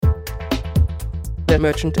der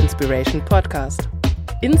Merchant Inspiration Podcast.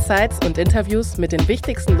 Insights und Interviews mit den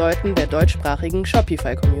wichtigsten Leuten der deutschsprachigen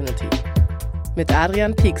Shopify-Community. Mit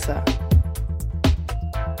Adrian Piekser.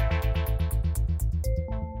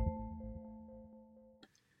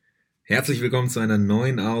 Herzlich willkommen zu einer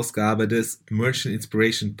neuen Ausgabe des Merchant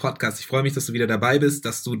Inspiration Podcast. Ich freue mich, dass du wieder dabei bist,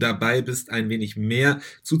 ein wenig mehr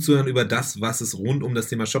zuzuhören über das, was es rund um das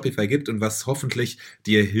Thema Shopify gibt und was hoffentlich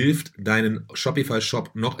dir hilft, deinen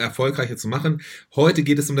Shopify-Shop noch erfolgreicher zu machen. Heute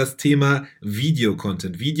geht es um das Thema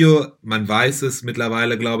Video-Content. Video, man weiß es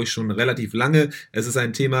mittlerweile, glaube ich, schon relativ lange. Es ist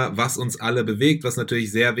ein Thema, was uns alle bewegt, was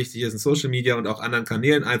natürlich sehr wichtig ist in Social Media und auch anderen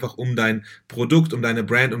Kanälen, einfach um dein Produkt, um deine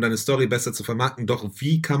Brand, um deine Story besser zu vermarkten. Doch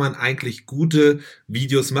wie kann man eigentlich gute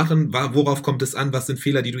Videos machen? Worauf kommt es an? Was sind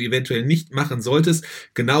Fehler, die du eventuell nicht machen solltest?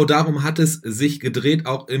 Genau darum hat es sich gedreht,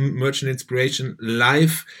 auch im Merchant Inspiration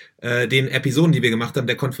Live, den Episoden, die wir gemacht haben,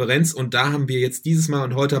 der Konferenz. Und da haben wir jetzt dieses Mal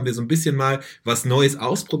und heute haben wir so ein bisschen mal was Neues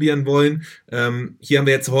ausprobieren wollen. Hier haben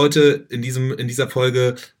wir jetzt heute in dieser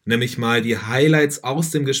Folge nämlich mal die Highlights aus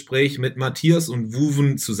dem Gespräch mit Matthias und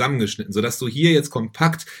Woven zusammengeschnitten, sodass du hier jetzt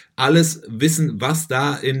kompakt alles wissen, was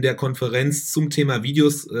da in der Konferenz zum Thema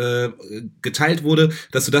Videos geteilt wurde,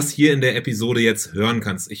 dass du das hier in der Episode jetzt hören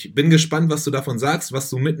kannst. Ich bin gespannt, was du davon sagst,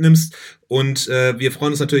 was du mitnimmst und wir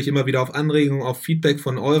freuen uns natürlich immer wieder auf Anregungen, auf Feedback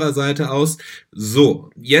von eurer Seite aus. So,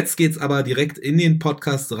 jetzt geht's aber direkt in den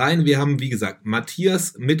Podcast rein. Wir haben, wie gesagt,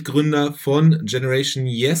 Matthias, Mitgründer von Generation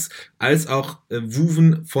Yes, als auch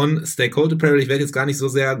Woven von Stakeholder Apparel. Ich werde jetzt gar nicht so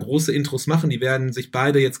sehr große Intros machen, die werden sich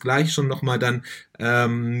beide jetzt gleich schon nochmal dann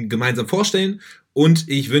gemeinsam vorstellen. Und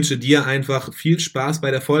ich wünsche dir einfach viel Spaß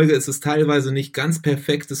bei der Folge. Es ist teilweise nicht ganz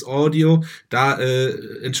perfektes Audio. Da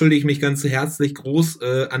entschuldige ich mich ganz herzlich groß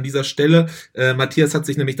an dieser Stelle. Matthias hat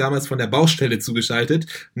sich nämlich damals von der Baustelle zugeschaltet.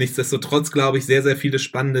 Nichtsdestotrotz glaube ich sehr, sehr viele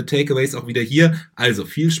spannende Takeaways auch wieder hier. Also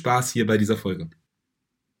viel Spaß hier bei dieser Folge.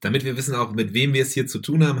 Damit wir wissen auch, mit wem wir es hier zu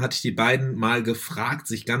tun haben, hatte ich die beiden mal gefragt,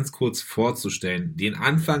 sich ganz kurz vorzustellen. Den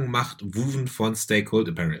Anfang macht Woven von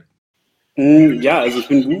Stakeholder Apparel. Ja, also ich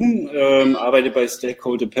bin Woven, arbeite bei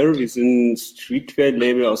Stakeholder Apparel. Wir sind ein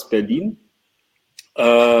Streetwear-Label aus Berlin.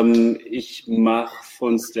 Ich mache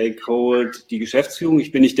von Stakeholder die Geschäftsführung.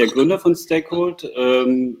 Ich bin nicht der Gründer von Stakeholder,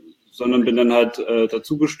 sondern bin dann halt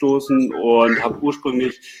dazugestoßen und habe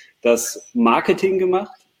ursprünglich das Marketing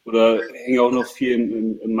gemacht oder hänge auch noch viel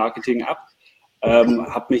im Marketing ab.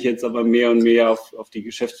 Habe mich jetzt aber mehr und mehr auf die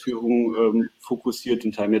Geschäftsführung fokussiert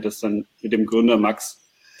und teile mir das dann mit dem Gründer Max.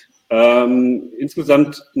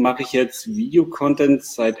 Insgesamt mache ich jetzt Videocontent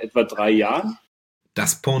seit etwa 3 Jahren.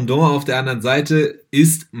 Das Pendant auf der anderen Seite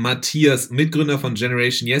ist Matthias, Mitgründer von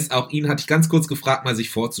Generation Yes. Auch ihn hatte ich ganz kurz gefragt, mal sich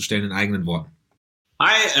vorzustellen in eigenen Worten.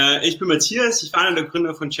 Hi, ich bin Matthias, ich war einer der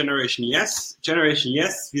Gründer von Generation Yes. Generation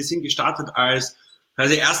Yes, wir sind gestartet als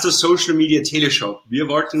quasi erster Social Media Teleshop. Wir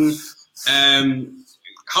wollten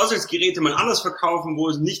Haushaltsgeräte mal anders verkaufen, wo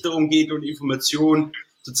es nicht darum geht, um Informationen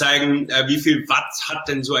zu zeigen, wie viel Watt hat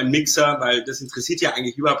denn so ein Mixer, weil das interessiert ja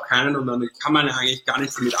eigentlich überhaupt keinen und dann kann man ja eigentlich gar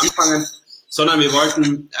nichts damit anfangen, sondern wir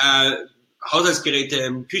wollten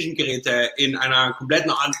Haushaltsgeräte, Küchengeräte in einer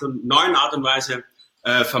kompletten neuen Art und Weise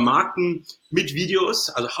vermarkten mit Videos,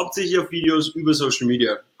 also hauptsächlich auf Videos über Social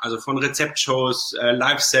Media, also von Rezeptshows,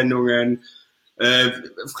 Live-Sendungen,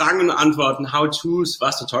 Fragen und Antworten, How-Tos,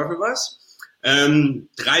 was der Teufel was. 3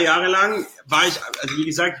 Jahre lang war ich, also wie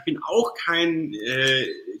gesagt, ich bin auch kein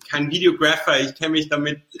Videographer, ich kenne mich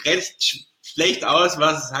damit recht schlecht aus,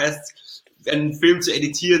 was es heißt, einen Film zu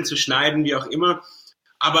editieren, zu schneiden, wie auch immer,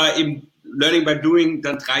 aber eben Learning by Doing,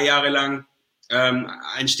 dann 3 Jahre lang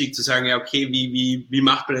Einstieg zu sagen, ja okay, wie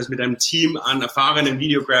macht man das mit einem Team an erfahrenen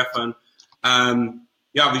Videographern,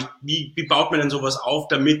 wie baut man denn sowas auf,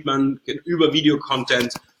 damit man über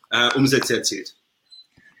Video-Content Umsätze erzielt?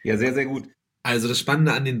 Ja, sehr, sehr gut. Also das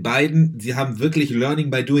Spannende an den beiden, sie haben wirklich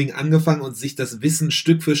Learning by Doing angefangen und sich das Wissen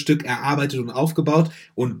Stück für Stück erarbeitet und aufgebaut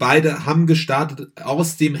und beide haben gestartet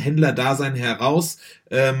aus dem Händlerdasein heraus,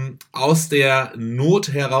 aus der Not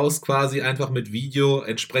heraus quasi einfach mit Video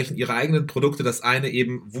entsprechend ihre eigenen Produkte, das eine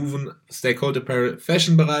eben Woven Stakeholder Apparel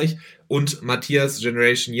Fashion Bereich und Matthias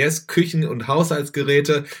Generation Yes Küchen- und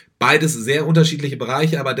Haushaltsgeräte. Beides sehr unterschiedliche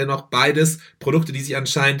Bereiche, aber dennoch beides Produkte, die sich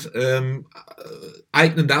anscheinend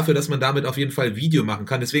eignen dafür, dass man damit auf jeden Fall Video machen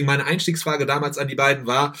kann. Deswegen meine Einstiegsfrage damals an die beiden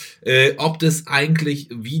war, ob das eigentlich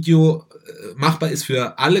Video machbar ist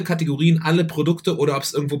für alle Kategorien, alle Produkte oder ob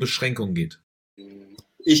es irgendwo Beschränkungen geht.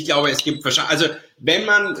 Ich glaube, es gibt wahrscheinlich, also wenn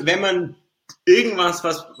man irgendwas,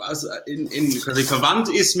 was quasi verwandt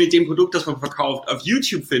ist mit dem Produkt, das man verkauft, auf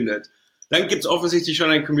YouTube findet, dann gibt es offensichtlich schon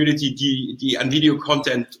eine Community, die an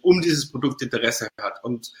Video-Content um dieses Produkt Interesse hat.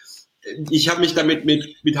 Und ich habe mich damit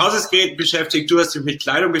mit Haushaltsgeräten beschäftigt, du hast dich mit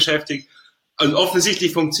Kleidung beschäftigt und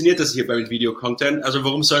offensichtlich funktioniert das hier bei Video-Content. Also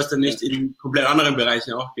warum soll es denn nicht in komplett anderen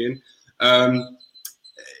Bereichen auch gehen?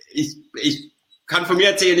 Ich kann von mir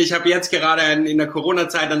erzählen, ich habe jetzt gerade in der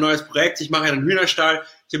Corona-Zeit ein neues Projekt. Ich mache einen Hühnerstall.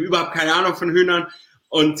 Ich habe überhaupt keine Ahnung von Hühnern.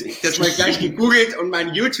 Und das mal gleich gegoogelt und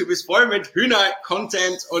mein YouTube ist voll mit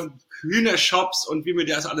Hühner-Content und Hühnershops und wie wir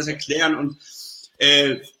das alles erklären. Und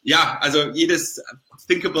also jedes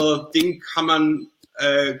thinkable Ding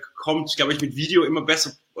kommt, glaube ich, mit Video immer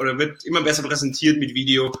besser oder wird immer besser präsentiert mit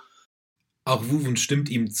Video. Auch Woven stimmt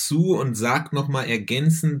ihm zu und sagt nochmal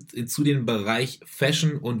ergänzend zu dem Bereich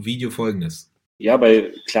Fashion und Video Folgendes. Ja,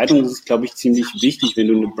 bei Kleidung ist es, glaube ich, ziemlich wichtig, wenn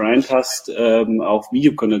du eine Brand hast, auch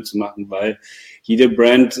Videocontent zu machen, weil jede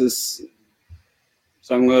Brand ist,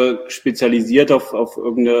 sagen wir, spezialisiert auf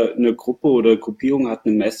irgendeine Gruppe oder Gruppierung, hat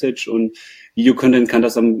eine Message und Videocontent kann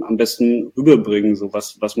das am besten rüberbringen, so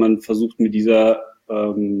was man versucht mit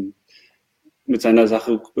seiner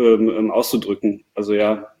Sache auszudrücken. Also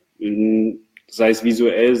ja, sei es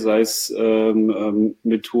visuell, sei es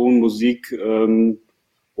mit Ton, Musik,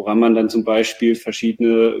 woran man dann zum Beispiel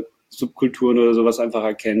verschiedene Subkulturen oder sowas einfach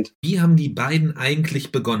erkennt. Wie haben die beiden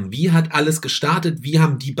eigentlich begonnen? Wie hat alles gestartet? Wie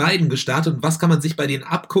haben die beiden gestartet? Und was kann man sich bei denen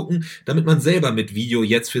abgucken, damit man selber mit Video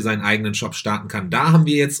jetzt für seinen eigenen Shop starten kann? Da haben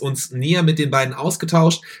wir jetzt uns näher mit den beiden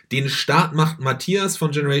ausgetauscht. Den Start macht Matthias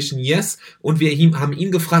von Generation Yes und wir haben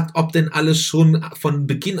ihn gefragt, ob denn alles schon von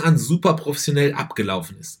Beginn an super professionell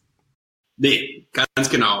abgelaufen ist. Nee, ganz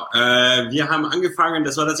genau. Wir haben angefangen,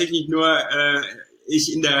 das war tatsächlich nur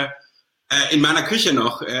ich in meiner Küche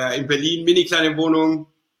noch, in Berlin, mini kleine Wohnung,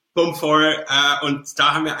 Pump voll, und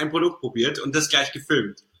da haben wir ein Produkt probiert und das gleich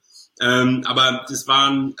gefilmt. Aber das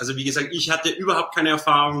waren, also wie gesagt, ich hatte überhaupt keine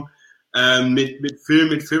Erfahrung mit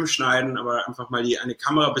Filmschneiden, aber einfach mal eine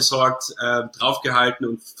Kamera besorgt, draufgehalten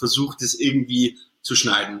und versucht, es irgendwie zu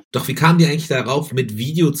schneiden. Doch wie kamen die eigentlich darauf, mit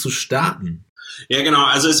Video zu starten? Ja, genau.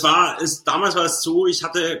 Also damals war es so, ich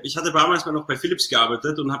hatte damals mal noch bei Philips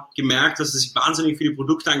gearbeitet und habe gemerkt, dass sich wahnsinnig viele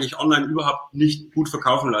Produkte eigentlich online überhaupt nicht gut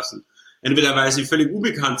verkaufen lassen. Entweder weil sie völlig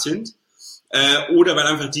unbekannt sind oder weil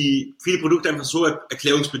einfach viele Produkte einfach so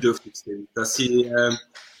erklärungsbedürftig sind, dass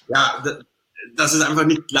dass es einfach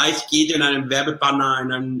nicht gleich geht in einem Werbebanner,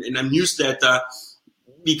 in einem Newsletter.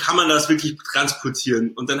 Wie kann man das wirklich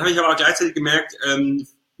transportieren? Und dann habe ich aber auch gleichzeitig gemerkt,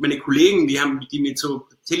 meine Kollegen, die mit so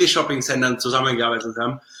Teleshopping-Sendern zusammengearbeitet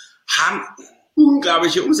haben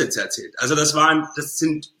unglaubliche Umsätze erzielt. Also das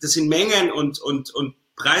sind Mengen und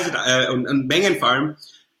Preise und Mengen vor allem.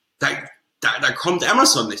 Da kommt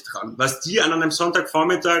Amazon nicht dran, was die an einem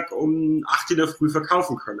Sonntagvormittag um 8 in der Früh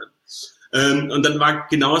verkaufen können. Und dann war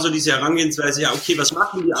genauso diese Herangehensweise, ja, okay, was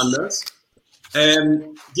machen die anders?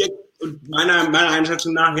 Und meiner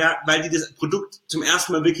Einschätzung nach, ja, weil die das Produkt zum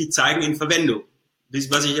ersten Mal wirklich zeigen in Verwendung.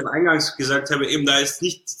 Was ich eingangs gesagt habe, eben da ist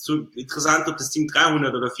nicht so interessant, ob das Ding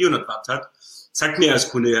 300 oder 400 Watt hat. Sagt mir als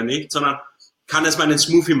Kunde ja nicht, sondern kann es mal einen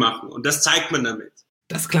Smoothie machen. Und das zeigt man damit.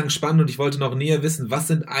 Das klang spannend und ich wollte noch näher wissen, was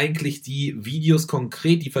sind eigentlich die Videos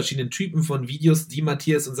konkret, die verschiedenen Typen von Videos, die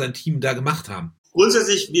Matthias und sein Team da gemacht haben?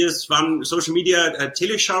 Grundsätzlich, es waren Social Media,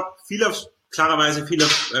 Teleshop, viel auf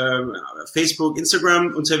Facebook,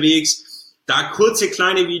 Instagram unterwegs. Da kurze,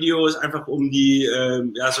 kleine Videos, einfach um die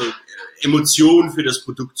Emotionen für das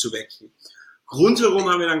Produkt zu wecken. Rundherum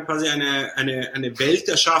haben wir dann quasi eine Welt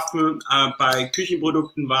erschaffen. Bei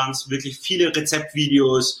Küchenprodukten waren es wirklich viele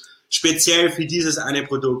Rezeptvideos, speziell für dieses eine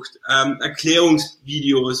Produkt.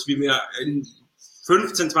 Erklärungsvideos, wie wir in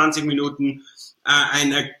 15, 20 Minuten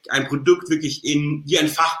ein Produkt wirklich wie ein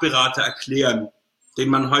Fachberater erklären, den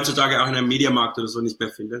man heutzutage auch in einem Mediamarkt oder so nicht mehr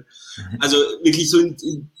findet. Also wirklich so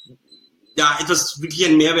etwas, wirklich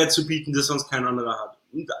einen Mehrwert zu bieten, das sonst kein anderer hat.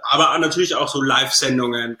 Aber natürlich auch so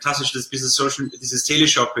Live-Sendungen, klassisch dieses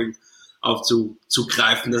Teleshopping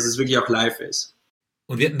aufzugreifen, dass es wirklich auch live ist.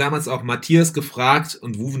 Und wir hatten damals auch Matthias gefragt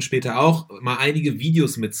und Woven später auch, mal einige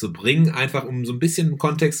Videos mitzubringen, einfach um so ein bisschen im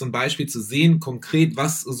Kontext und Beispiel zu sehen, konkret,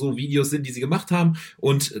 was so Videos sind, die sie gemacht haben.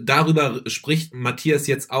 Und darüber spricht Matthias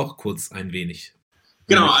jetzt auch kurz ein wenig.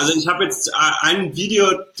 Genau, also ich habe jetzt ein Video,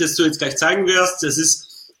 das du jetzt gleich zeigen wirst. Das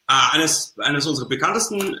ist eines unserer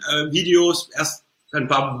bekanntesten Videos, erst ein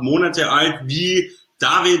paar Monate alt, wie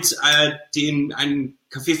David einen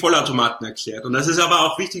Kaffee-Vollautomaten erklärt. Und das ist aber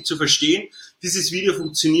auch wichtig zu verstehen. Dieses Video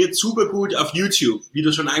funktioniert super gut auf YouTube. Wie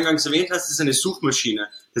du schon eingangs erwähnt hast, ist eine Suchmaschine.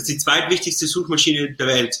 Das ist die zweitwichtigste Suchmaschine der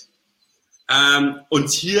Welt. Und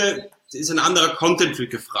hier ist ein anderer Content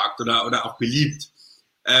gefragt oder auch beliebt.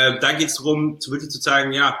 Da geht es darum, wirklich zu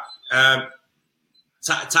zeigen,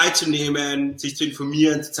 Zeit zu nehmen, sich zu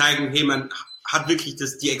informieren, zu zeigen, hey, man hat wirklich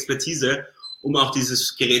die Expertise um auch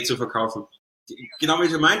dieses Gerät zu verkaufen. Genau wie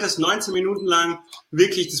du meintest, 19 Minuten lang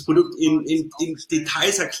wirklich das Produkt in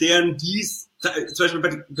Details erklären, zum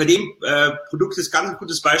Beispiel bei dem Produkt ist ganz ein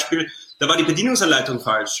gutes Beispiel, da war die Bedienungsanleitung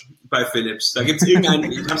falsch bei Philips. Da gibt's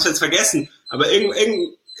irgendeinen, ich habe es jetzt vergessen, aber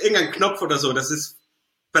irgendein Knopf oder so, das ist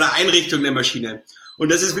bei der Einrichtung der Maschine. Und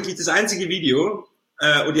das ist wirklich das einzige Video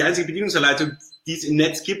und die einzige Bedienungsanleitung, die es im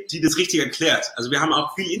Netz gibt, die das richtig erklärt. Also wir haben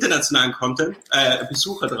auch viel internationalen Content,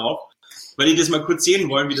 Besucher drauf, weil die das mal kurz sehen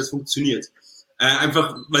wollen, wie das funktioniert.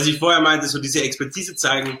 Einfach, was ich vorher meinte, so diese Expertise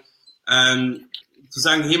zeigen, zu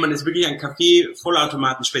sagen, hey, man ist wirklich ein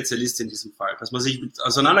Kaffee-Vollautomaten-Spezialist in diesem Fall, dass man sich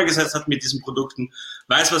auseinandergesetzt hat mit diesen Produkten,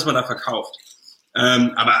 weiß, was man da verkauft.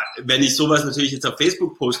 Aber wenn ich sowas natürlich jetzt auf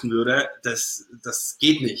Facebook posten würde, das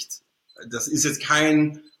geht nicht. Das ist jetzt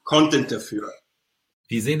kein Content dafür.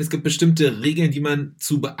 Wir sehen, es gibt bestimmte Regeln, die man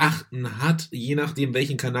zu beachten hat, je nachdem,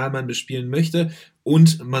 welchen Kanal man bespielen möchte.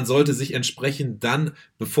 Und man sollte sich entsprechend dann,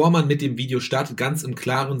 bevor man mit dem Video startet, ganz im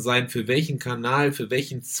Klaren sein, für welchen Kanal, für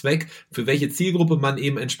welchen Zweck, für welche Zielgruppe man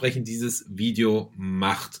eben entsprechend dieses Video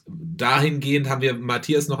macht. Dahingehend haben wir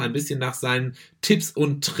Matthias noch ein bisschen nach seinen Tipps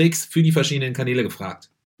und Tricks für die verschiedenen Kanäle gefragt.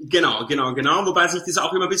 Genau. Wobei sich das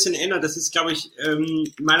auch immer ein bisschen ändert. Das ist, glaube ich,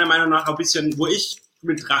 meiner Meinung nach auch ein bisschen, wo ich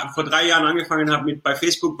vor 3 Jahren angefangen habe bei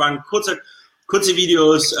Facebook, waren kurze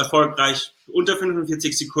Videos, erfolgreich, unter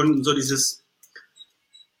 45 Sekunden, so dieses,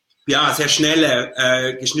 ja, sehr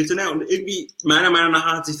schnelle, geschnittene, und irgendwie, meiner Meinung nach,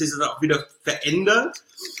 hat sich das auch wieder verändert.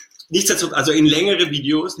 Nichtsdestotrotz, also in längere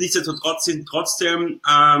Videos, nichtsdestotrotz sind trotzdem,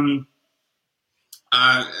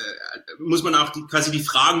 muss man auch quasi die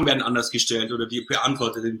Fragen werden anders gestellt oder die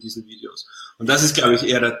beantwortet in diesen Videos. Und das ist, glaube ich,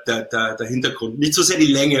 eher der Hintergrund. Nicht so sehr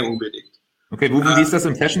die Länge unbedingt. Okay, wie ist das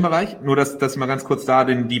im Fashion-Bereich? Nur, dass wir ganz kurz da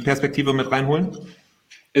die Perspektive mit reinholen.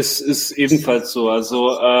 Es ist ebenfalls so.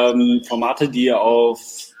 Also Formate, die auf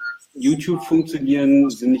YouTube funktionieren,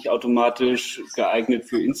 sind nicht automatisch geeignet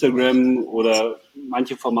für Instagram, oder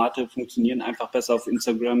manche Formate funktionieren einfach besser auf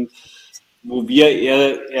Instagram. Wo wir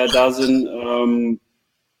eher da sind,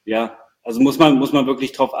 also muss man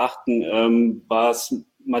wirklich drauf achten. Was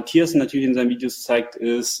Matthias natürlich in seinen Videos zeigt,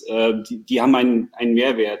 ist, die haben einen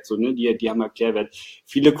Mehrwert, so, ne? Die haben Erklärwert.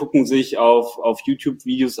 Viele gucken sich auf YouTube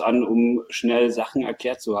Videos an, um schnell Sachen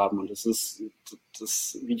erklärt zu haben. Und das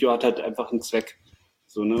Video hat halt einfach einen Zweck.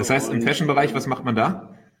 So, ne? Das heißt, im Fashion-Bereich, was macht man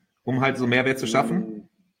da, um halt so Mehrwert zu schaffen?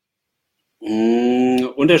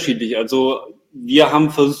 Unterschiedlich. Also wir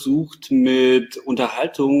haben versucht, mit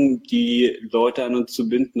Unterhaltung die Leute an uns zu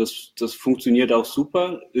binden. Das funktioniert auch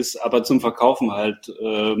super, ist aber zum Verkaufen halt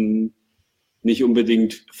nicht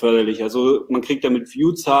unbedingt förderlich. Also man kriegt damit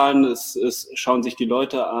View-Zahlen, es schauen sich die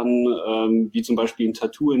Leute an, wie zum Beispiel ein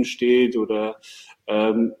Tattoo entsteht oder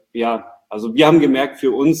also wir haben gemerkt,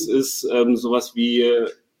 für uns ist sowas wie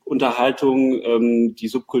Unterhaltung, die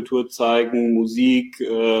Subkultur zeigen, Musik,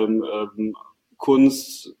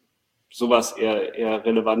 Kunst, sowas eher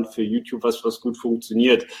relevant für YouTube, was gut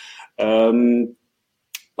funktioniert.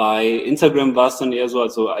 Bei Instagram war es dann eher so,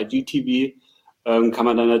 also IGTV, kann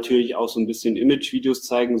man dann natürlich auch so ein bisschen Image-Videos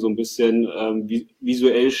zeigen, so ein bisschen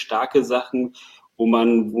visuell starke Sachen, wo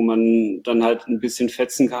man dann halt ein bisschen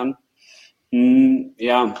fetzen kann.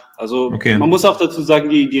 Also okay. Man muss auch dazu sagen,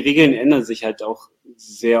 die Regeln ändern sich halt auch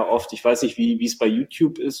sehr oft. Ich weiß nicht, wie es bei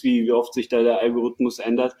YouTube ist, wie oft sich da der Algorithmus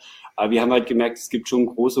ändert. Aber wir haben halt gemerkt, es gibt schon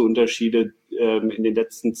große Unterschiede in den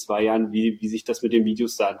letzten 2 Jahren, wie sich das mit den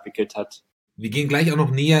Videos da entwickelt hat. Wir gehen gleich auch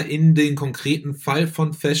noch näher in den konkreten Fall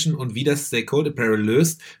von Fashion und wie das Stay-Cold Apparel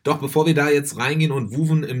löst. Doch bevor wir da jetzt reingehen und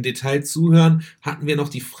Woven im Detail zuhören, hatten wir noch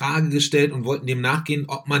die Frage gestellt und wollten dem nachgehen,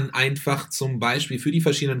 ob man einfach zum Beispiel für die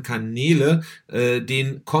verschiedenen Kanäle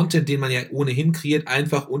den Content, den man ja ohnehin kreiert,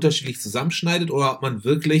 einfach unterschiedlich zusammenschneidet oder ob man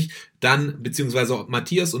wirklich dann, beziehungsweise ob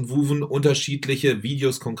Matthias und Woven unterschiedliche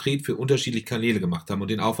Videos konkret für unterschiedliche Kanäle gemacht haben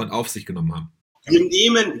und den Aufwand auf sich genommen haben.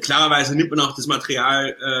 Klarerweise nimmt man auch das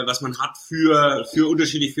Material, was man hat, für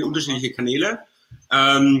unterschiedliche Kanäle.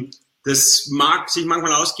 Das mag sich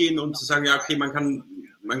manchmal ausgehen und zu sagen, ja, okay, man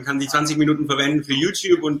kann die 20 Minuten verwenden für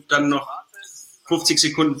YouTube und dann noch 50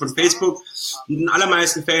 Sekunden von Facebook. In den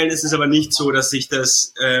allermeisten Fällen ist es aber nicht so, dass sich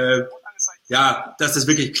dass das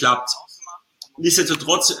wirklich klappt.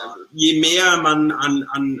 Nichtsdestotrotz, je mehr man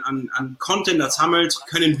an Content sammelt,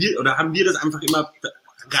 haben wir das einfach immer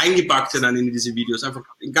reingepackt dann in diese Videos. Einfach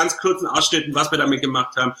in ganz kurzen Ausschnitten, was wir damit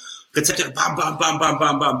gemacht haben. Rezepte, bam, bam, bam, bam,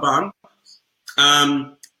 bam, bam, bam.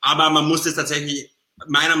 Aber man muss das tatsächlich,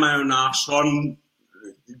 meiner Meinung nach, man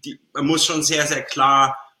muss schon sehr, sehr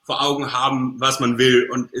klar vor Augen haben, was man will.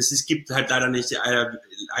 Und es gibt halt leider nicht die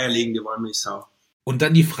eierlegende Wollmilchsau. Und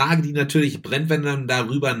dann die Frage, die natürlich brennt, wenn man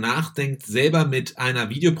darüber nachdenkt, selber mit einer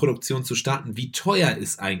Videoproduktion zu starten. Wie teuer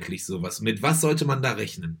ist eigentlich sowas? Mit was sollte man da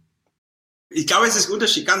rechnen? Ich glaube, es ist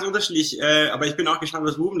ganz unterschiedlich, aber ich bin auch gespannt,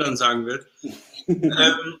 was Ruben dann sagen wird.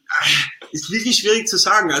 Ist wirklich schwierig zu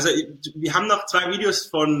sagen. Also wir haben noch 2 Videos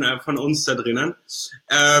von uns da drinnen.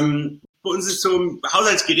 Bei uns ist so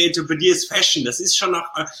Haushaltsgeräte, bei dir ist Fashion. Das ist schon noch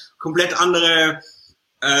komplett andere,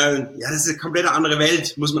 das ist eine komplett andere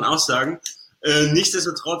Welt, muss man auch sagen.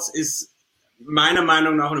 Nichtsdestotrotz ist meiner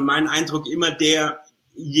Meinung nach und mein Eindruck immer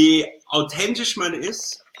je authentisch man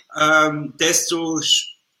ist, desto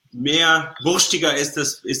mehr wurstiger ist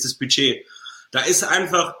das Budget. Da ist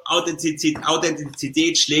einfach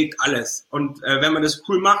Authentizität schlägt alles. Und wenn man das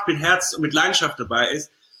cool macht, mit Herz und mit Leidenschaft dabei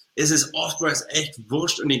ist es oftmals echt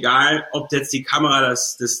wurscht und egal, ob jetzt die Kamera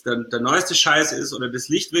der neueste Scheiß ist oder das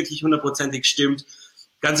Licht wirklich 100%ig stimmt.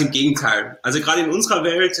 Ganz im Gegenteil. Also gerade in unserer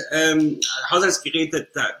Welt, Haushaltsgeräte,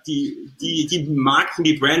 die Marken,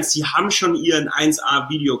 die Brands, die haben schon ihren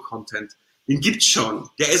 1A-Video-Content. Den gibt's schon.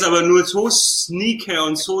 Der ist aber nur so sneaky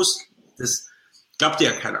und das glaubt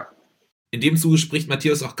ja keiner. In dem Zuge spricht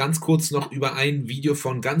Matthias auch ganz kurz noch über ein Video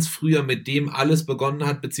von ganz früher, mit dem alles begonnen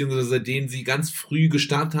hat, beziehungsweise den sie ganz früh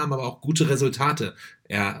gestartet haben, aber auch gute Resultate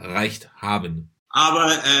erreicht haben.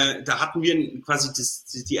 Aber da hatten wir quasi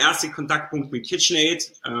die erste Kontaktpunkt mit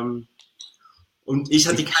KitchenAid. Und ich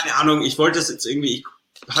hatte keine Ahnung, ich wollte das jetzt irgendwie, ich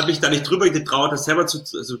habe mich da nicht drüber getraut, das selber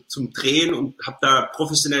zum Drehen und habe da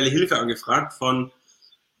professionelle Hilfe angefragt von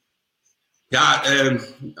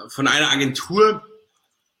einer Agentur.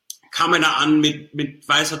 Kam man da an mit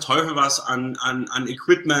weißer Teufel was an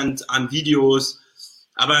Equipment, an Videos.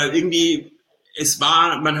 Aber irgendwie,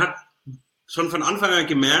 man hat schon von Anfang an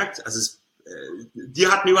gemerkt, also die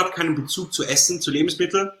hatten überhaupt keinen Bezug zu Essen, zu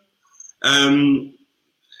Lebensmitteln.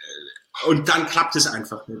 Und dann klappt es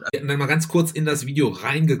einfach nicht. Wir hatten dann mal ganz kurz in das Video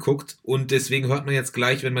reingeguckt und deswegen hört man jetzt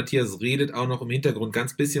gleich, wenn Matthias redet, auch noch im Hintergrund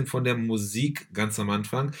ganz bisschen von der Musik ganz am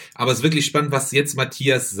Anfang. Aber es ist wirklich spannend, was jetzt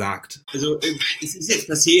Matthias sagt. Also es ist jetzt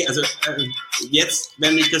passé, also jetzt,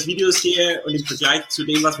 wenn ich das Video sehe und im Vergleich zu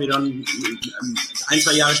dem, was wir dann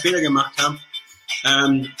 1-2 Jahre später gemacht haben,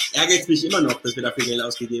 ärgert es mich immer noch, dass wir dafür Geld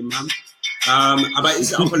ausgegeben haben. Aber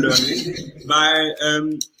ist auch ein Learning,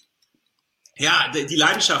 weil die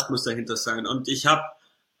Leidenschaft muss dahinter sein. Und ich habe,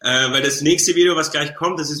 weil das nächste Video, was gleich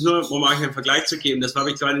kommt, das ist nur, um euch einen Vergleich zu geben, das habe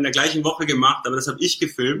ich gerade in der gleichen Woche gemacht, aber das habe ich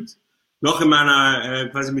gefilmt, noch in meiner,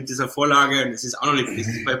 quasi mit dieser Vorlage, das ist auch noch nicht, das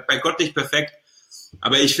ist bei Gott nicht perfekt,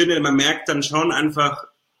 aber ich finde, man merkt dann schon einfach,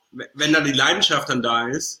 wenn da die Leidenschaft dann da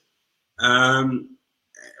ist, dann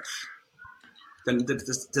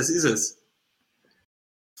das ist es.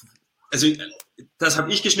 Also das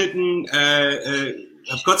habe ich geschnitten,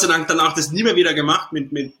 habe Gott sei Dank dann auch das nie mehr wieder gemacht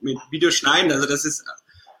mit Videoschneiden. Also das ist,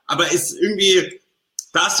 aber ist irgendwie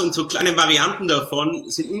das und so kleine Varianten davon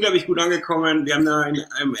sind unglaublich gut angekommen. Wir haben da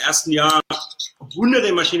im ersten Jahr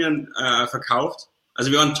hunderte Maschinen verkauft.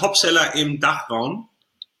 Also wir waren Topseller im Dachraum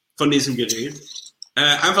von diesem Gerät.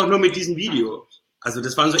 Einfach nur mit diesem Video. Also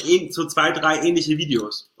das waren so 2, 3 ähnliche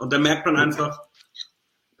Videos. Und da merkt man einfach,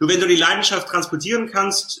 wenn du die Leidenschaft transportieren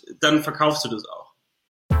kannst, dann verkaufst du das auch.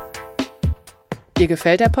 Dir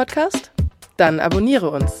gefällt der Podcast? Dann abonniere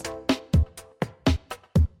uns.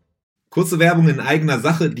 Kurze Werbung in eigener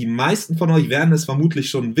Sache. Die meisten von euch werden es vermutlich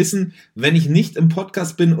schon wissen. Wenn ich nicht im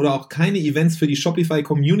Podcast bin oder auch keine Events für die Shopify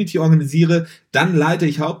Community organisiere, dann leite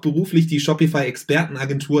ich hauptberuflich die Shopify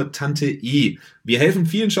Expertenagentur Tante E. Wir helfen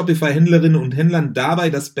vielen Shopify-Händlerinnen und Händlern dabei,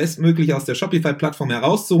 das Bestmögliche aus der Shopify-Plattform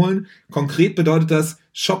herauszuholen. Konkret bedeutet das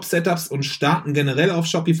Shop-Setups und Starten generell auf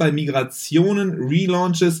Shopify, Migrationen,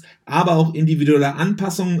 Relaunches, aber auch individuelle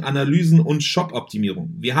Anpassungen, Analysen und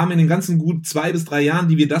Shop-Optimierung. Wir haben in den ganzen gut 2 bis 3 Jahren,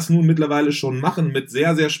 die wir das nun mittlerweile schon machen, mit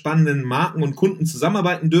sehr, sehr spannenden Marken und Kunden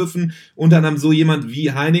zusammenarbeiten dürfen. Unter anderem so jemand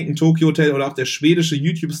wie Heineken, Tokyo Hotel oder auch der schwedische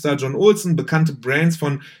YouTube-Star John Olsen, bekannte Brands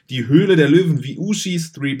von Die Höhle der Löwen wie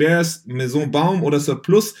Ushis, Three Bears, Maison Baum oder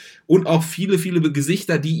Surplus und auch viele, viele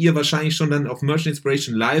Gesichter, die ihr wahrscheinlich schon dann auf Merchant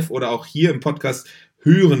Inspiration Live oder auch hier im Podcast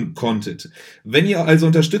hören konntet. Wenn ihr also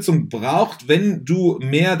Unterstützung braucht, wenn du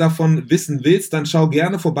mehr davon wissen willst, dann schau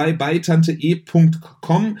gerne vorbei bei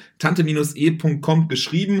tante-e.com, tante-e.com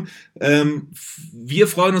geschrieben. Wir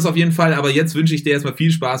freuen uns auf jeden Fall, aber jetzt wünsche ich dir erstmal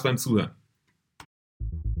viel Spaß beim Zuhören.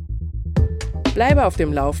 Bleibe auf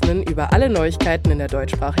dem Laufenden über alle Neuigkeiten in der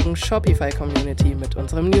deutschsprachigen Shopify-Community mit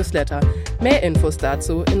unserem Newsletter. Mehr Infos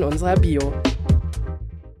dazu in unserer Bio.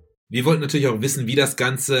 Wir wollten natürlich auch wissen, wie das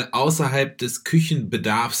Ganze außerhalb des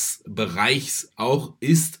Küchenbedarfsbereichs auch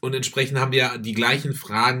ist und entsprechend haben wir die gleichen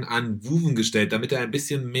Fragen an Woven gestellt, damit er ein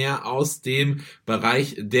bisschen mehr aus dem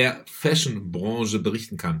Bereich der Fashion-Branche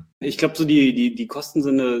berichten kann. Ich glaube, so die Kosten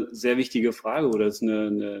sind eine sehr wichtige Frage oder ist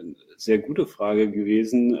eine sehr gute Frage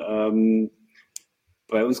gewesen.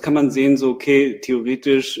 Bei uns kann man sehen, so okay,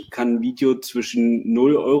 theoretisch kann ein Video zwischen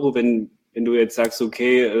 0 Euro, wenn du jetzt sagst,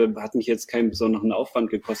 okay, hat mich jetzt keinen besonderen Aufwand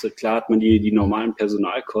gekostet, klar hat man die normalen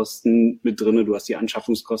Personalkosten mit drinne, du hast die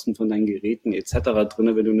Anschaffungskosten von deinen Geräten etc.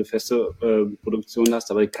 drinne, wenn du eine feste Produktion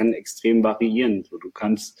hast, aber die kann extrem variieren. So, du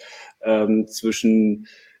kannst zwischen,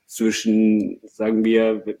 sagen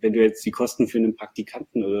wir, wenn du jetzt die Kosten für einen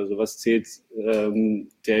Praktikanten oder sowas zählst,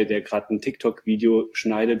 der gerade ein TikTok-Video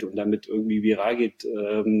schneidet und damit irgendwie viral geht,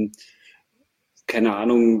 keine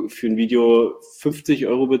Ahnung, für ein Video 50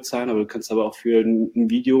 Euro bezahlen, aber du kannst aber auch für ein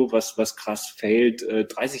Video, was krass failt,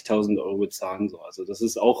 30.000 Euro bezahlen. So. Also das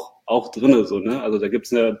ist auch drinne so, ne? Also da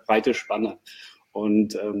gibt's eine breite Spanne.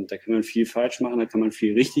 Und da kann man viel falsch machen, da kann man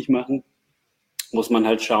viel richtig machen. Muss man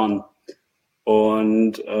halt schauen.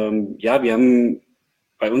 Und ja, wir haben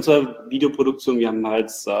bei unserer Videoproduktion, wir haben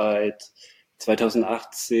halt seit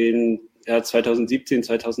 2017,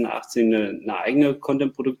 2018 eine eigene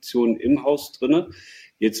Content-Produktion im Haus drinne.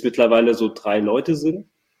 Jetzt mittlerweile so 3 Leute sind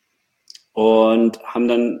und haben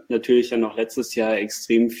dann natürlich dann noch letztes Jahr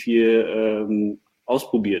extrem viel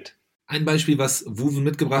ausprobiert. Ein Beispiel, was Woven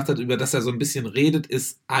mitgebracht hat, über das er so ein bisschen redet,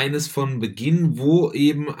 ist eines von Beginn, wo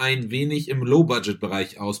eben ein wenig im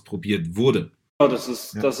Low-Budget-Bereich ausprobiert wurde. Das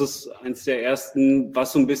ist eins der ersten,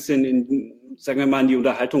 was so ein bisschen in, sagen wir mal, in die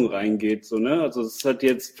Unterhaltung reingeht. So, ne? Also es hat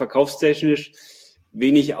jetzt verkaufstechnisch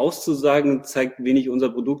wenig auszusagen, zeigt wenig unser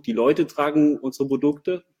Produkt. Die Leute tragen unsere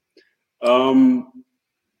Produkte.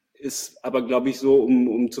 Ist aber, glaube ich, so,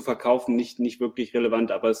 um zu verkaufen, nicht wirklich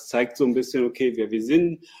relevant. Aber es zeigt so ein bisschen, okay, wer wir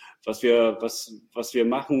sind, was wir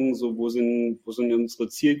machen, so wo sind unsere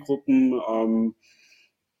Zielgruppen.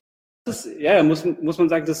 Muss man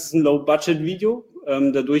sagen, das ist ein Low-Budget-Video.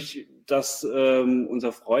 Dadurch, dass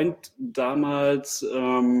unser Freund damals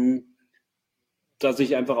da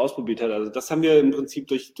sich einfach ausprobiert hat. Also das haben wir im Prinzip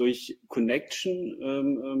durch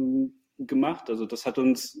Connection gemacht. Also das hat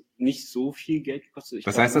uns nicht so viel Geld gekostet.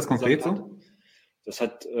 Was heißt das konkret so? Das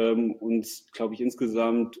hat uns, glaube ich,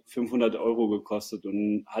 insgesamt 500 Euro gekostet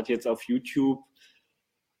und hat jetzt auf YouTube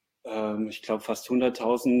ich glaube, fast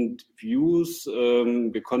 100.000 Views.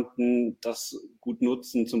 Wir konnten das gut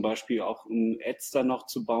nutzen, zum Beispiel auch ein Ads dann noch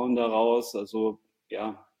zu bauen daraus. Also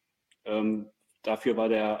ja, dafür war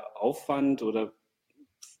der Aufwand oder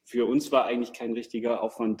für uns war eigentlich kein richtiger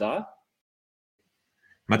Aufwand da.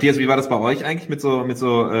 Matthias, wie war das bei euch eigentlich mit so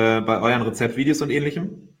bei euren Rezeptvideos und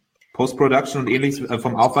Ähnlichem? Post-Production und Ähnliches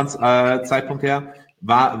vom Aufwandszeitpunkt her.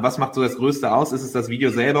 Was macht so das Größte aus? Ist es das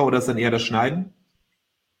Video selber oder ist es dann eher das Schneiden?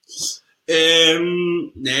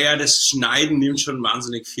 Naja, das Schneiden nimmt schon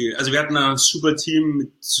wahnsinnig viel. Also wir hatten ein super Team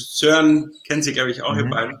mit Sören, kennt sie, glaube ich, auch, ihr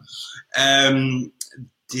beiden. Wenn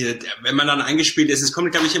man dann eingespielt ist, es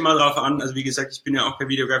kommt, glaube ich, immer drauf an, also wie gesagt, ich bin ja auch kein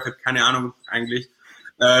Videograf, keine Ahnung eigentlich.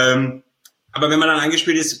 Aber wenn man dann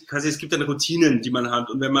eingespielt ist, quasi, es gibt dann Routinen, die man hat.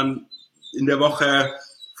 Und wenn man in der Woche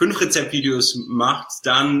 5 Rezeptvideos macht,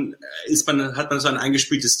 dann hat man so ein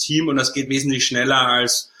eingespieltes Team und das geht wesentlich schneller,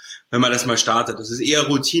 als wenn man das mal startet. Das ist eher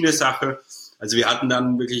Routine-Sache. Also wir hatten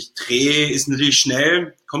dann wirklich Dreh, ist natürlich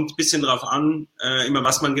schnell, kommt ein bisschen drauf an, immer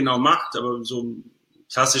was man genau macht, aber so ein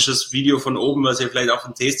klassisches Video von oben, was ihr vielleicht auch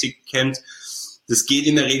von Tasty kennt, das geht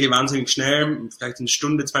in der Regel wahnsinnig schnell, vielleicht eine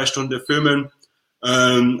Stunde, 2 Stunden filmen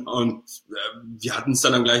und wir hatten es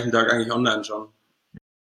dann am gleichen Tag eigentlich online schon.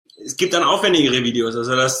 Es gibt dann aufwendigere Videos,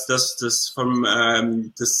 also das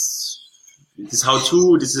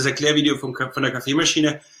How-To, dieses Erklärvideo von der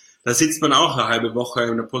Kaffeemaschine, da sitzt man auch eine halbe Woche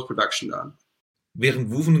in der Post-Production da.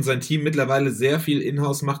 Während Woven und sein Team mittlerweile sehr viel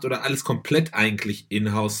Inhouse macht oder alles komplett eigentlich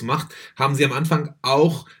Inhouse macht, haben sie am Anfang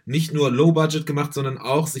auch nicht nur Low-Budget gemacht, sondern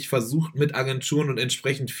auch sich versucht mit Agenturen und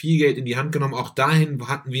entsprechend viel Geld in die Hand genommen. Auch dahin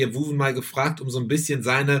hatten wir Woven mal gefragt, um so ein bisschen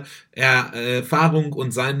seine Erfahrung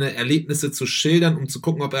und seine Erlebnisse zu schildern, um zu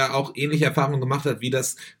gucken, ob er auch ähnliche Erfahrungen gemacht hat, wie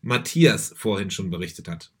das Matthias vorhin schon berichtet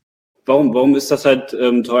hat. Warum ist das halt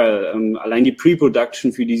teuer? Allein die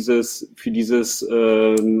Pre-Production für dieses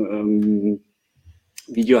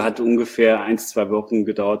Video hat ungefähr 1-2 Wochen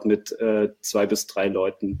gedauert mit 2 bis 3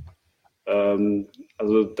 Leuten.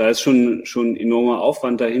 Also da ist schon enormer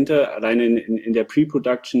Aufwand dahinter, alleine in der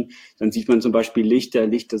Pre-Production. Dann sieht man zum Beispiel Lichter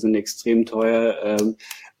sind extrem teuer.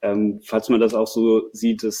 Falls man das auch so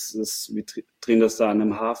sieht, wir drehen das da an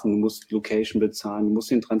einem Hafen, du musst Location bezahlen, du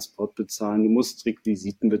musst den Transport bezahlen, du musst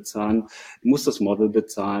Requisiten bezahlen, du musst das Model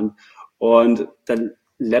bezahlen. Und dann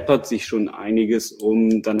läppert sich schon einiges,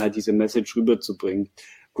 um dann halt diese Message rüberzubringen.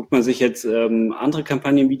 Guckt man sich jetzt andere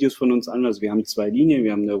Kampagnenvideos von uns an, also wir haben 2 Linien,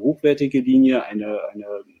 wir haben eine hochwertige Linie, eine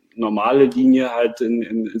normale Linie halt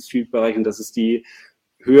im Street-Bereich, und das ist die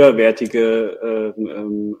höherwertige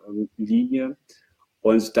Linie.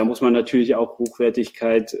 Und da muss man natürlich auch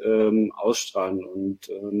Hochwertigkeit ausstrahlen, und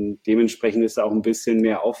dementsprechend ist da auch ein bisschen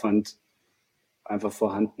mehr Aufwand einfach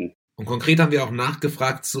vorhanden. Und konkret haben wir auch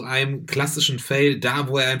nachgefragt zu einem klassischen Fail, da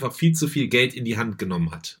wo er einfach viel zu viel Geld in die Hand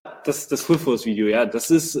genommen hat. Das Full Force Video, ja, das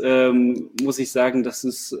ist, muss ich sagen, das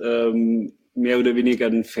ist mehr oder weniger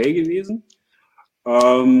ein Fail gewesen.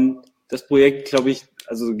 Das Projekt, glaube ich,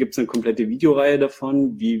 also gibt es eine komplette Videoreihe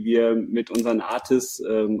davon, wie wir mit unseren Artists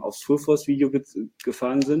aufs Full Force Video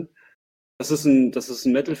gefahren sind. Das ist ein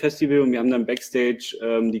Metal Festival, und wir haben dann Backstage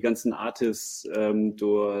die ganzen Artists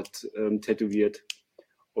dort tätowiert.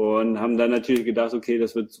 Und haben dann natürlich gedacht, okay,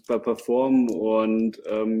 das wird super performen, und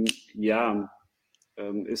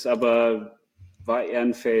war eher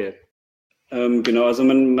ein Fail. Genau, also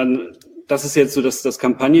das ist jetzt so das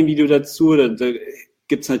Kampagnenvideo dazu. Da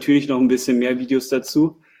gibt's natürlich noch ein bisschen mehr Videos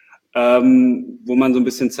dazu, wo man so ein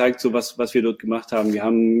bisschen zeigt, so was wir dort gemacht haben. Wir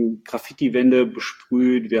haben Graffiti-Wände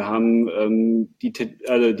besprüht, wir haben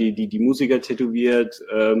die Musiker tätowiert,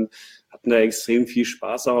 hatten da extrem viel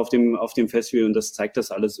Spaß auch auf dem Festival, und das zeigt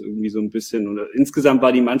das alles irgendwie so ein bisschen. Und insgesamt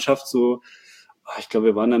war die Mannschaft so, ich glaube,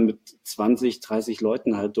 wir waren dann mit 20, 30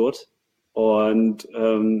 Leuten halt dort. Und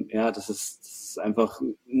das ist einfach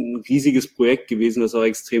ein riesiges Projekt gewesen, das auch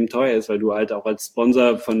extrem teuer ist, weil du halt auch als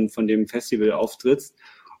Sponsor von dem Festival auftrittst.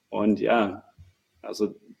 Und ja,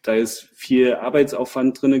 also da ist viel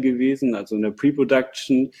Arbeitsaufwand drinne gewesen, also in der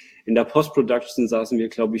Pre-Production, in der Post-Production saßen wir,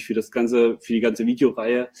 glaube ich, für die ganze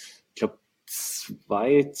Videoreihe, ich glaube,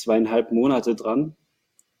 2,5 Monate dran.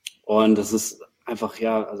 Und das ist einfach,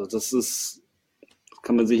 das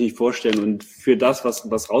kann man sich nicht vorstellen. Und für das,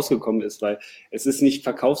 was rausgekommen ist, weil es ist nicht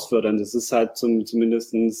verkaufsfördernd, es ist halt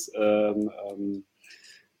zumindestens,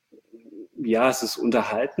 es ist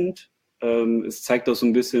unterhaltend. Es zeigt auch so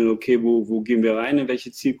ein bisschen, okay, wo gehen wir rein, in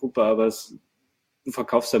welche Zielgruppe, aber du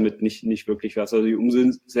verkaufst damit nicht wirklich was. Also die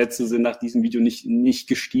Umsätze sind nach diesem Video nicht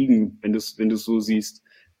gestiegen, wenn du es so siehst.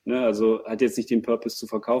 Ne? Also hat jetzt nicht den Purpose zu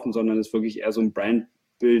verkaufen, sondern ist wirklich eher so ein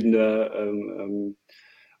brandbildender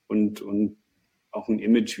und auch ein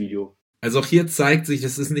Image-Video. Also auch hier zeigt sich,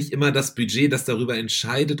 es ist nicht immer das Budget, das darüber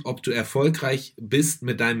entscheidet, ob du erfolgreich bist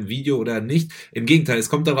mit deinem Video oder nicht. Im Gegenteil, es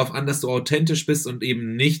kommt darauf an, dass du authentisch bist und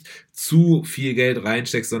eben nicht zu viel Geld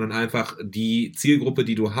reinsteckst, sondern einfach die Zielgruppe,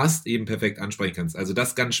 die du hast, eben perfekt ansprechen kannst. Also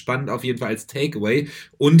das ganz spannend auf jeden Fall als Takeaway.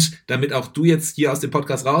 Und damit auch du jetzt hier aus dem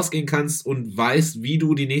Podcast rausgehen kannst und weißt, wie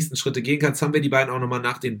du die nächsten Schritte gehen kannst, haben wir die beiden auch nochmal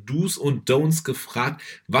nach den Do's und Don'ts gefragt,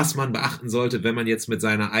 was man beachten sollte, wenn man jetzt mit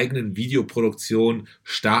seiner eigenen Videoproduktion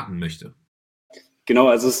starten möchte. Genau,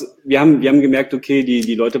 also wir haben gemerkt, okay,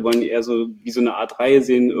 die Leute wollen eher so wie so eine Art Reihe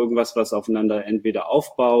sehen, irgendwas, was aufeinander entweder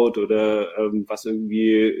aufbaut oder was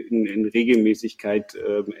irgendwie in Regelmäßigkeit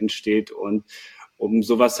entsteht. Und um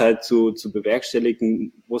sowas halt zu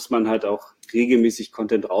bewerkstelligen, muss man halt auch regelmäßig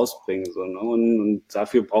Content rausbringen. So, ne? Und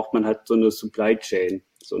dafür braucht man halt so eine Supply Chain.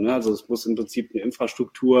 So, ne? Also es muss im Prinzip eine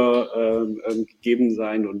Infrastruktur gegeben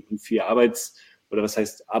sein und viel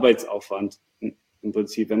Arbeitsaufwand im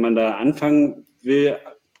Prinzip. Wenn man da anfangen will,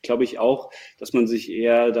 glaube ich auch, dass man sich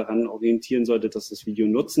eher daran orientieren sollte, dass das Video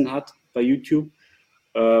Nutzen hat bei YouTube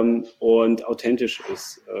und authentisch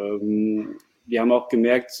ist. Wir haben auch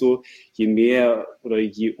gemerkt, so je mehr oder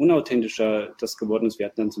je unauthentischer das geworden ist, wir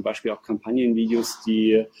hatten dann zum Beispiel auch Kampagnenvideos,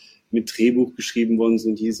 die mit Drehbuch geschrieben worden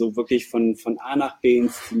sind, die so wirklich von A nach B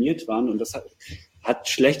inszeniert waren, und das hat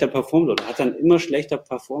schlechter performt oder hat dann immer schlechter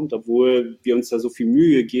performt, obwohl wir uns da so viel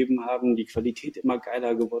Mühe gegeben haben, die Qualität immer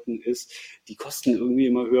geiler geworden ist, die Kosten irgendwie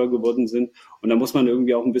immer höher geworden sind, und da muss man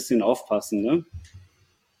irgendwie auch ein bisschen aufpassen, ne?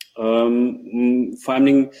 Vor allen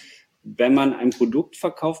Dingen, wenn man ein Produkt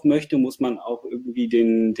verkaufen möchte, muss man auch irgendwie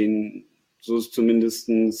so ist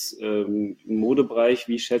zumindestens im Modebereich,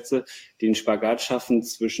 wie ich schätze, den Spagat schaffen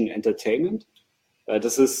zwischen Entertainment.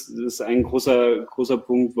 Das ist ein großer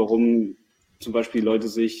Punkt, warum zum Beispiel Leute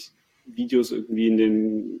sich Videos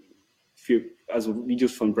irgendwie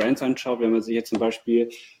Videos von Brands anschaut. Wenn man sich jetzt zum Beispiel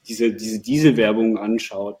diese Dieselwerbung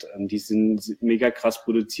anschaut, die sind mega krass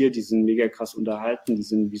produziert, die sind mega krass unterhalten, die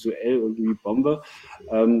sind visuell irgendwie Bombe.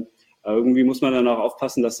 Aber irgendwie muss man dann auch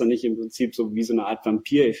aufpassen, dass da nicht im Prinzip so wie so eine Art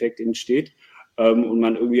Vampireffekt entsteht und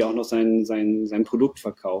man irgendwie auch noch sein Produkt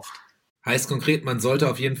verkauft. Heißt konkret, man sollte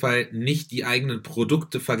auf jeden Fall nicht die eigenen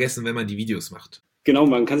Produkte vergessen, wenn man die Videos macht. Genau,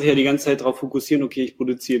 man kann sich ja die ganze Zeit darauf fokussieren, okay, ich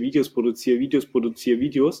produziere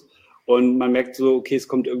Videos. Und man merkt so, okay, es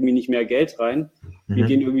kommt irgendwie nicht mehr Geld rein. Mir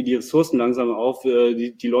gehen irgendwie die Ressourcen langsam auf.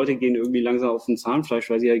 Die Leute gehen irgendwie langsam auf den Zahnfleisch,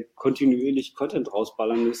 weil sie ja kontinuierlich Content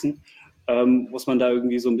rausballern müssen. Muss man da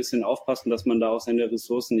irgendwie so ein bisschen aufpassen, dass man da auch seine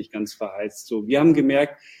Ressourcen nicht ganz verheizt. So, wir haben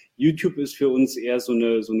gemerkt, YouTube ist für uns eher so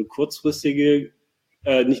eine kurzfristige,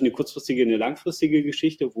 nicht eine kurzfristige, eine langfristige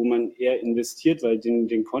Geschichte, wo man eher investiert, weil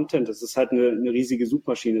den Content, das ist halt eine riesige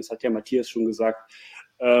Suchmaschine. Das hat ja Matthias schon gesagt.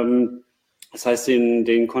 Das heißt,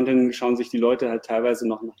 den Content schauen sich die Leute halt teilweise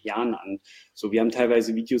noch nach Jahren an. So, wir haben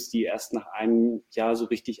teilweise Videos, die erst nach einem Jahr so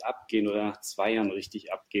richtig abgehen oder nach 2 Jahren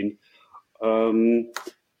richtig abgehen.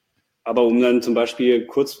 Aber um dann zum Beispiel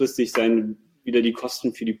kurzfristig wieder die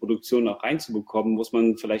Kosten für die Produktion auch reinzubekommen, muss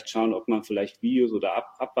man vielleicht schauen, ob man vielleicht Videos oder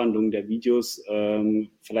Abwandlungen der Videos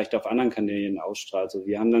vielleicht auf anderen Kanälen ausstrahlt. Also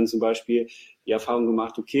wir haben dann zum Beispiel die Erfahrung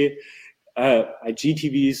gemacht, okay,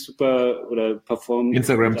 IGTV ist super oder performen.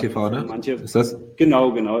 Instagram TV, ne? Manche, ist das?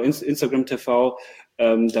 Genau. Instagram TV,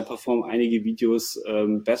 da performen einige Videos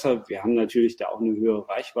besser. Wir haben natürlich da auch eine höhere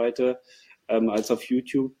Reichweite als auf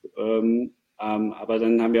YouTube. Aber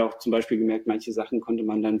dann haben wir auch zum Beispiel gemerkt, manche Sachen konnte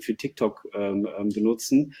man dann für TikTok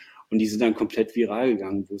benutzen und die sind dann komplett viral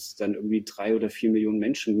gegangen, wo es dann irgendwie 3 oder 4 Millionen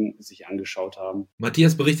Menschen sich angeschaut haben.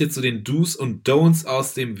 Matthias berichtet zu den Do's und Don'ts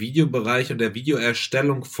aus dem Videobereich und der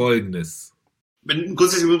Videoerstellung Folgendes.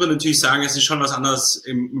 Grundsätzlich muss man natürlich sagen, es ist schon was anderes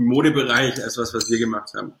im Modebereich als was wir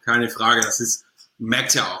gemacht haben. Keine Frage. Man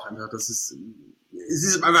merkt ja auch einfach, es ist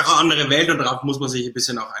einfach eine andere Welt und darauf muss man sich ein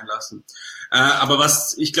bisschen auch einlassen. Aber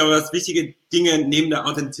ich glaube, was wichtige Dinge neben der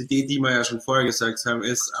Authentizität, die wir ja schon vorher gesagt haben,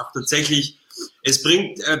 ist auch tatsächlich, es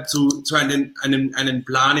bringt zu einen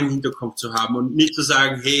Plan im Hinterkopf zu haben und nicht zu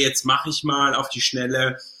sagen, hey, jetzt mache ich mal auf die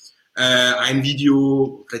Schnelle ein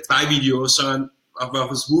Video oder 2 Videos, sondern auch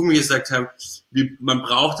was wir gesagt haben, man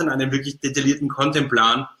braucht dann einen wirklich detaillierten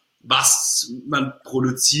Contentplan, was man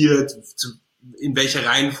produziert, in welcher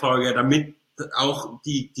Reihenfolge, damit auch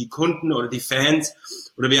die Kunden oder die Fans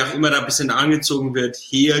oder wer auch immer da ein bisschen angezogen wird,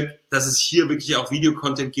 dass es hier wirklich auch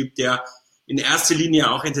Videocontent gibt, der in erster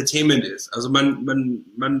Linie auch Entertainment ist. Also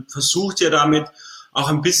man versucht ja damit auch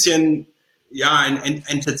ein bisschen, ein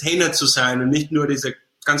Entertainer zu sein und nicht nur dieser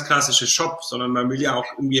ganz klassische Shop, sondern man will ja auch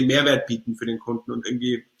irgendwie einen Mehrwert bieten für den Kunden und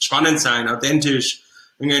irgendwie spannend sein, authentisch,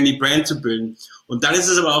 irgendwie die Brand zu bilden. Und dann ist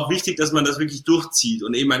es aber auch wichtig, dass man das wirklich durchzieht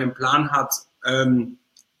und eben einen Plan hat,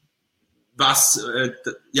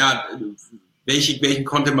 welchen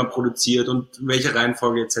Content man produziert und welche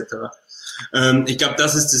Reihenfolge etc. Ich glaube,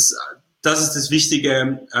 das ist das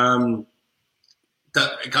Wichtige, gerade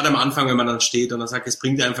am Anfang, wenn man dann steht und dann sagt, es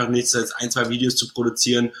bringt einfach nichts, als 1, 2 Videos zu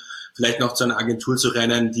produzieren, vielleicht noch zu einer Agentur zu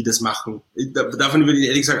rennen, die das machen. Davon würde ich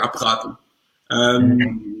ehrlich gesagt abraten.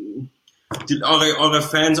 Eure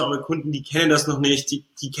Fans, eure Kunden, die kennen das noch nicht,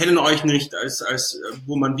 die kennen euch nicht, als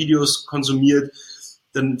wo man Videos konsumiert.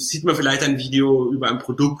 Dann sieht man vielleicht ein Video über ein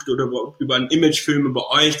Produkt oder über einen Imagefilm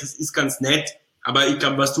über euch, das ist ganz nett, aber ich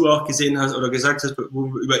glaube, was du auch gesehen hast oder gesagt hast,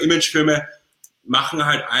 über Imagefilme machen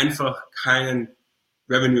halt einfach keinen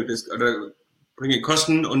Revenue oder bringen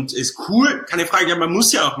Kosten und ist cool, keine Frage, ja, man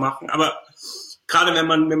muss ja auch machen, aber gerade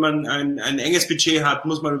wenn man ein enges Budget hat,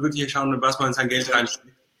 muss man wirklich schauen, was man in sein Geld reinsteckt.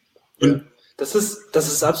 Und das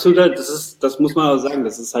ist absolut, das muss man auch sagen,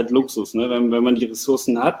 das ist halt Luxus, ne? Wenn man die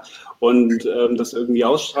Ressourcen hat und das irgendwie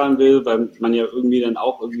ausstrahlen will, weil man ja irgendwie dann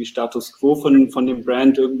auch irgendwie Status Quo von dem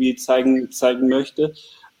Brand irgendwie zeigen möchte,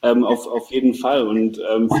 auf jeden Fall. Und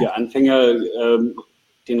für Anfänger,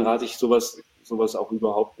 den rate ich sowas auch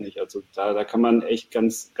überhaupt nicht. Also da kann man echt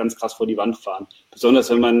ganz, ganz krass vor die Wand fahren,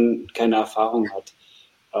 besonders wenn man keine Erfahrung hat.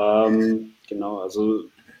 Genau, also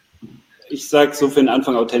ich sag so für den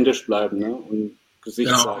Anfang authentisch bleiben, ne? Und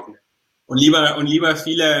Gesicht zeigen. Und lieber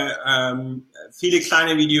viele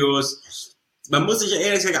kleine Videos. Man muss sich ja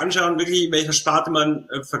ehrlich gesagt anschauen, wirklich in welcher Sparte man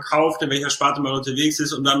verkauft, in welcher Sparte man unterwegs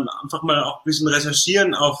ist und dann einfach mal auch ein bisschen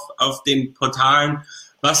recherchieren auf den Portalen,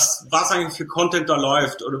 was eigentlich für Content da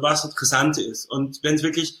läuft oder was interessant ist. Und wenn es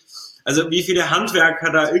wirklich, also wie viele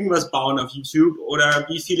Handwerker da irgendwas bauen auf YouTube oder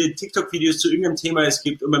wie viele TikTok-Videos zu irgendeinem Thema es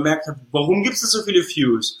gibt und man merkt, warum gibt es so viele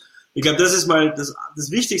Views? Ich glaube, das ist mal das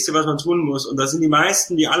Wichtigste, was man tun muss. Und da sind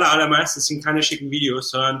die allermeisten sind keine schicken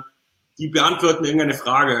Videos, sondern die beantworten irgendeine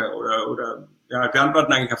Frage oder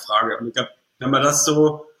beantworten eigentlich eine Frage. Und ich glaube, wenn man das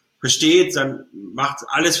so versteht, dann macht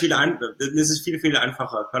alles dann ist es viel, viel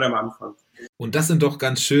einfacher, gerade am Anfang. Und das sind doch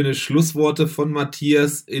ganz schöne Schlussworte von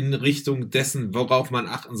Matthias in Richtung dessen, worauf man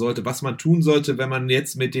achten sollte, was man tun sollte, wenn man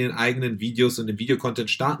jetzt mit den eigenen Videos und dem Videocontent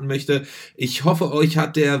starten möchte. Ich hoffe, euch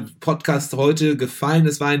hat der Podcast heute gefallen.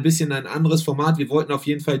 Es war ein bisschen ein anderes Format. Wir wollten auf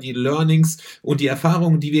jeden Fall die Learnings und die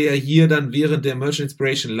Erfahrungen, die wir ja hier dann während der Merchant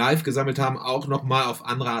Inspiration Live gesammelt haben, auch nochmal auf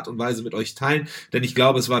andere Art und Weise mit euch teilen. Denn ich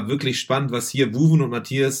glaube, es war wirklich spannend, was hier Woven und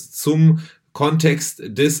Matthias zum Kontext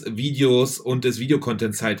des Videos und des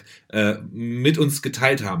Videocontents halt mit uns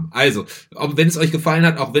geteilt haben. Also, auch wenn es euch gefallen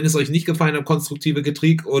hat, auch wenn es euch nicht gefallen hat, konstruktive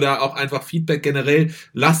Kritik oder auch einfach Feedback generell,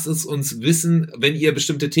 lasst es uns wissen, wenn ihr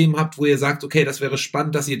bestimmte Themen habt, wo ihr sagt, okay, das wäre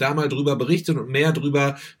spannend, dass ihr da mal drüber berichtet und mehr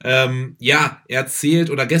drüber erzählt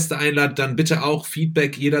oder Gäste einladet, dann bitte auch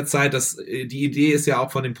Feedback jederzeit. Die Idee ist ja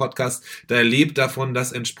auch von dem Podcast, da lebt davon,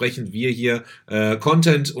 dass entsprechend wir hier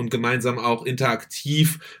Content und gemeinsam auch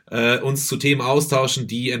interaktiv uns zu Themen austauschen,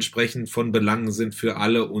 die entsprechend von Belang sind für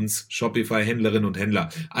alle uns Shopify-Händlerinnen und Händler.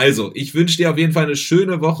 Also, ich wünsche dir auf jeden Fall eine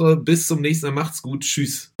schöne Woche. Bis zum nächsten Mal. Macht's gut.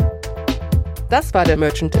 Tschüss. Das war der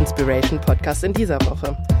Merchant Inspiration Podcast in dieser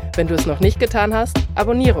Woche. Wenn du es noch nicht getan hast,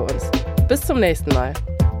 abonniere uns. Bis zum nächsten Mal.